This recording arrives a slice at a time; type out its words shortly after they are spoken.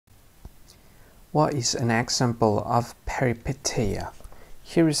What is an example of peripeteia?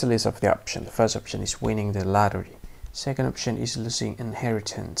 Here is a list of the options. The first option is winning the lottery. Second option is losing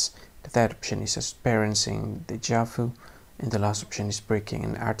inheritance. The third option is experiencing deja vu. And the last option is breaking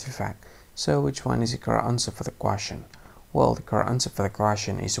an artifact. So which one is the correct answer for the question? Well, the correct answer for the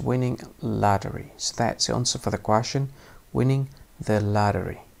question is winning lottery. So that's the answer for the question, winning the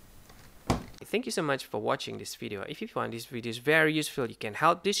lottery. Thank you so much for watching this video. If you find this video very useful, you can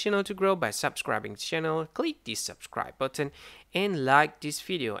help this channel to grow by subscribing to the channel. Click this subscribe button and like this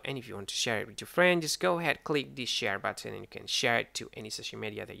video. And if you want to share it with your friend, just go ahead, click this share button and you can share it to any social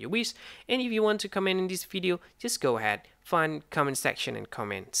media that you wish. And if you want to comment in this video, just go ahead, find comment section and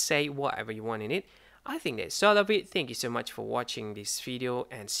comment, say whatever you want in it. I think that's all of it. Thank you so much for watching this video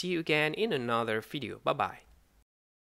and see you again in another video. Bye bye.